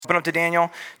Open up to Daniel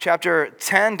chapter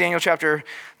 10. Daniel chapter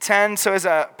 10. So as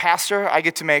a pastor, I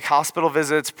get to make hospital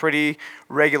visits pretty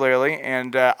regularly,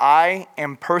 and I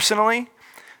am personally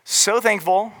so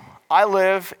thankful I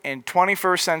live in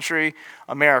 21st century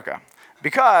America,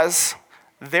 because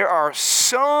there are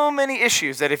so many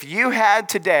issues that if you had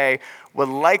today would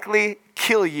likely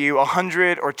kill you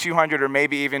 100 or 200 or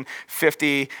maybe even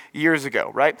 50 years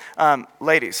ago, right?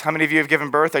 Ladies, how many of you have given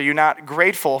birth? Are you not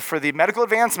grateful for the medical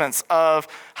advancements of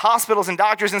hospitals and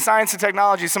doctors and science and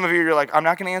technology? Some of you are like, I'm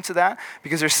not going to answer that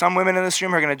because there's some women in this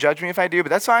room who are going to judge me if I do, but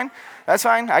that's fine. That's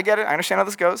fine. I get it. I understand how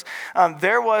this goes.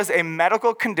 There was a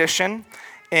medical condition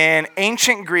in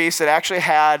ancient Greece that actually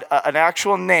had an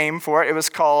actual name for it. It was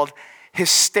called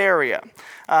hysteria.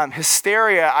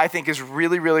 Hysteria, I think, is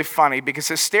really, really funny because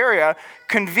hysteria,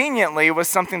 conveniently, was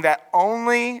something that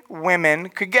only women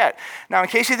could get. Now, in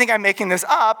case you think I'm making this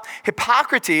up,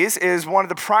 Hippocrates is one of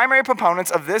the primary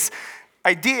proponents of this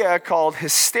idea called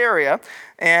hysteria.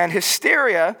 And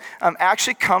hysteria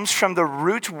actually comes from the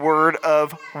root word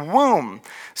of womb.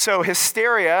 So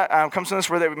hysteria comes from this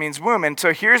word that means womb. And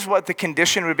so here's what the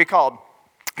condition would be called.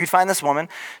 You'd find this woman,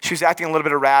 she was acting a little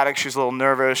bit erratic, she was a little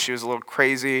nervous, she was a little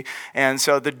crazy, and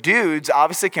so the dudes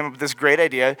obviously came up with this great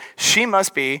idea, she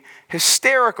must be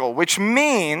hysterical, which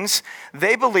means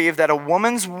they believed that a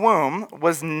woman's womb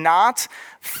was not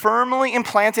firmly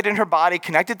implanted in her body,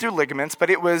 connected through ligaments, but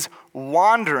it was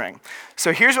wandering.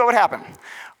 So here's what would happen.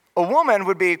 A woman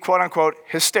would be, quote unquote,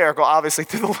 hysterical, obviously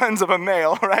through the lens of a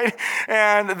male, right?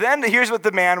 And then here's what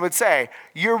the man would say.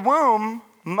 Your womb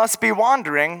must be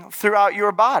wandering throughout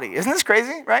your body. Isn't this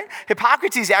crazy, right?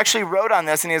 Hippocrates actually wrote on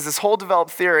this, and he has this whole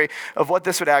developed theory of what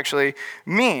this would actually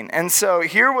mean. And so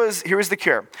here was the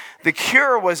cure. The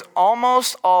cure was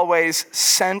almost always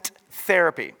scent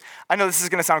therapy. I know this is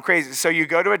going to sound crazy. So you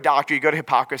go to a doctor, you go to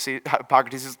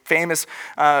Hippocrates' famous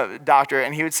doctor,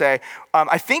 and he would say,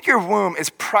 I think your womb is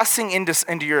pressing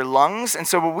into your lungs, and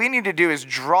so what we need to do is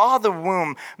draw the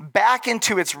womb back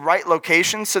into its right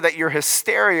location so that your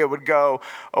hysteria would go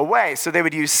away. So they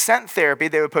would use scent therapy.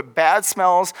 They would put bad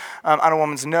smells on a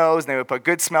woman's nose, and they would put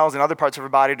good smells in other parts of her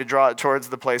body to draw it towards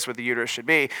the place where the uterus should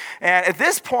be. And at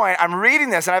this point, I'm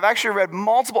reading this, and I've actually read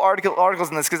multiple articles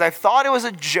on this because I thought it was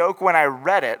a joke when I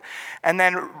read it. And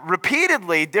then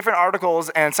repeatedly, different articles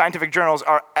and scientific journals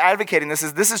are advocating this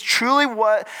is truly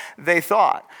what they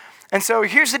thought. And so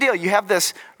here's the deal. You have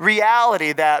this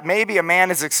reality that maybe a man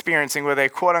is experiencing with a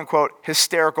quote-unquote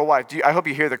hysterical wife. I hope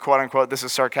you hear the quote-unquote, this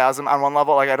is sarcasm on one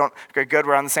level. Okay, good,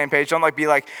 we're on the same page. Don't be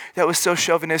like, that was so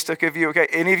chauvinistic of you. Okay,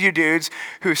 any of you dudes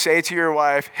who say to your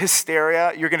wife,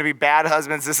 hysteria, you're going to be bad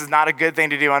husbands. This is not a good thing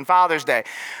to do on Father's Day.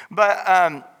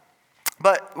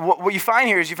 But what you find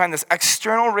here is you find this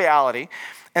external reality.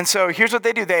 And so here's what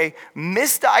they do. They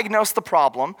misdiagnose the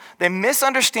problem. They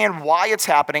misunderstand why it's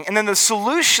happening. And then the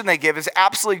solution they give is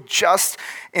absolutely just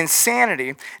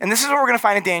insanity. And this is what we're going to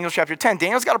find in Daniel chapter 10.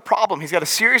 Daniel's got a problem. He's got a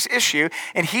serious issue.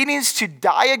 And he needs to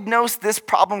diagnose this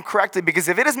problem correctly, because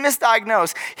if it is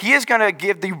misdiagnosed, he is going to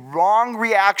give the wrong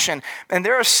reaction. And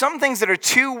there are some things that are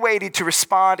too weighty to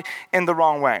respond in the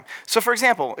wrong way. So for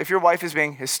example, if your wife is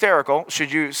being hysterical, should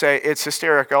you say it's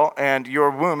hysterical and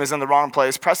your womb is in the wrong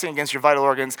place, pressing against your vital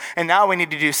organs, and now we need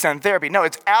to do scent therapy? No,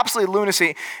 it's absolutely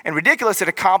lunacy and ridiculous. It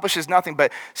accomplishes nothing.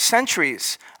 But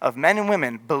centuries of men and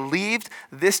women believed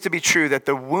this to be true, that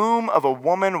the womb of a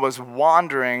woman was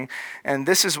wandering. And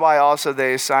this is why also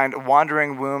they assigned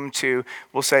wandering womb to,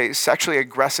 we'll say, sexually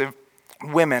aggressive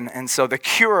women. And so the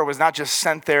cure was not just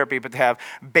scent therapy, but to have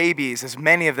babies, as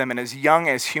many of them, and as young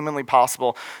as humanly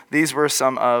possible. These were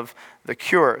some of the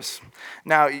cures.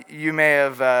 Now, you may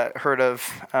have heard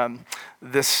of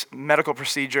this medical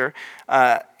procedure,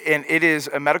 and it is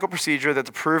a medical procedure that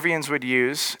the Peruvians would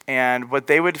use, and what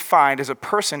they would find is a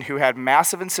person who had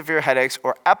massive and severe headaches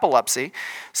or epilepsy.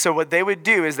 So what they would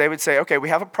do is they would say, okay, we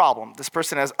have a problem. This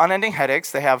person has unending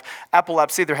headaches, they have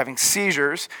epilepsy, they're having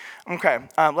seizures. Okay,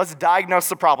 let's diagnose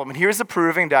the problem. And here's the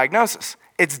Peruvian diagnosis.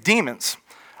 It's demons.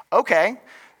 Okay.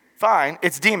 Fine,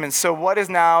 it's demons. So what is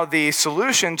now the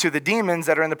solution to the demons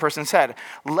that are in the person's head?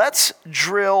 Let's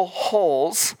drill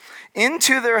holes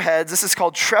into their heads. This is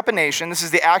called trepanation. This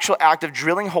is the actual act of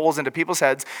drilling holes into people's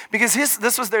heads, because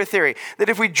this was their theory, that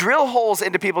if we drill holes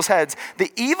into people's heads,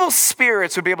 the evil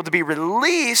spirits would be able to be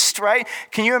released, right?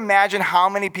 Can you imagine how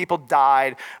many people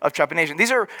died of trepanation?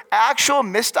 These are actual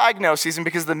misdiagnoses, and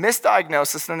because of the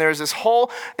misdiagnosis, then there's this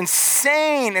whole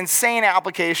insane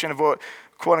application of what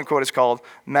quote unquote is called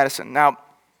medicine. Now,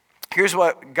 here's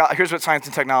what science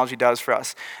and technology does for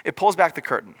us. It pulls back the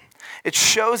curtain. It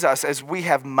shows us as we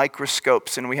have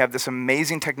microscopes and we have this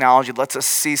amazing technology that lets us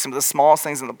see some of the smallest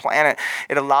things on the planet.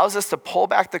 It allows us to pull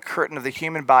back the curtain of the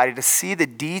human body to see the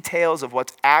details of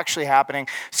what's actually happening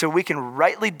so we can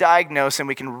rightly diagnose and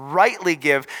we can rightly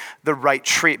give the right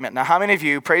treatment. Now, how many of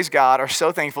you, praise God, are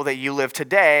so thankful that you live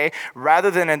today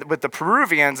rather than with the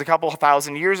Peruvians a couple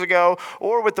thousand years ago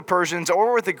or with the Persians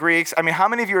or with the Greeks? I mean, how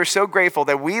many of you are so grateful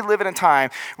that we live in a time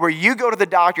where you go to the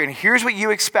doctor and here's what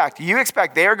you expect. You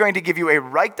expect they are going to give you a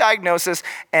right diagnosis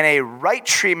and a right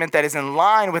treatment that is in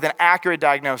line with an accurate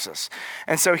diagnosis.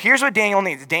 And so here's what Daniel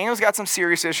needs. Daniel's got some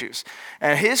serious issues.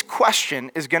 And his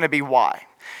question is going to be why.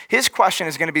 His question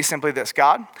is going to be simply this: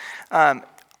 God,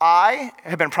 I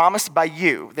have been promised by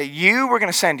you that you were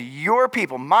going to send your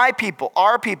people, my people,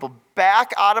 our people,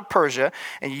 back out of Persia,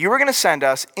 and you were going to send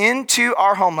us into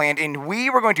our homeland, and we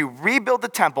were going to rebuild the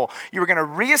temple. You were going to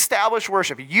reestablish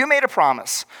worship. You made a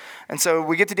promise. And so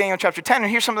we get to Daniel chapter 10,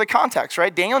 and here's some of the context,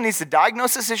 right? Daniel needs to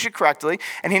diagnose this issue correctly,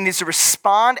 and he needs to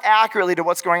respond accurately to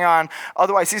what's going on.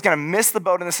 Otherwise, he's going to miss the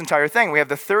boat in this entire thing. We have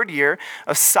the 3rd year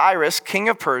of Cyrus, king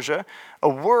of Persia. A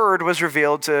word was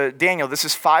revealed to Daniel. This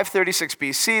is 536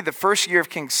 BC. The 1st year of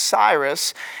King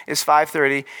Cyrus is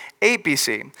 538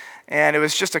 BC. And it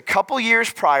was just a couple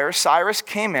years prior, Cyrus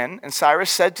came in, and Cyrus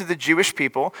said to the Jewish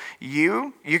people,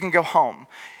 you can go home.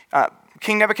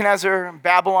 King Nebuchadnezzar,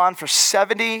 Babylon, for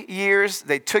 70 years,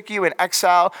 they took you in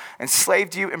exile,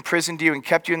 enslaved you, imprisoned you, and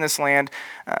kept you in this land.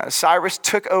 Cyrus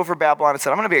took over Babylon and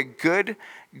said, I'm going to be a good,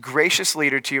 gracious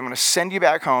leader to you. I'm going to send you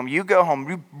back home. You go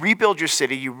home, rebuild your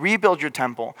city, you rebuild your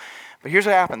temple. But here's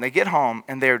what happened. They get home,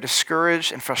 and they're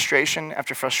discouraged, and frustration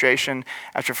after frustration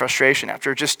after frustration.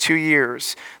 After just 2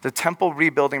 years, the temple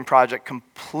rebuilding project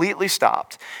completely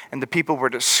stopped, and the people were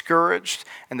discouraged,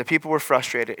 and the people were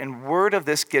frustrated. And word of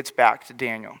this gets back to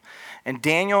Daniel. And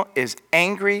Daniel is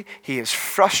angry, he is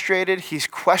frustrated, he's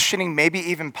questioning maybe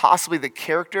even possibly the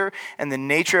character and the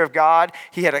nature of God.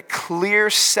 He had a clear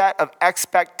set of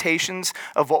expectations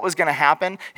of what was going to happen.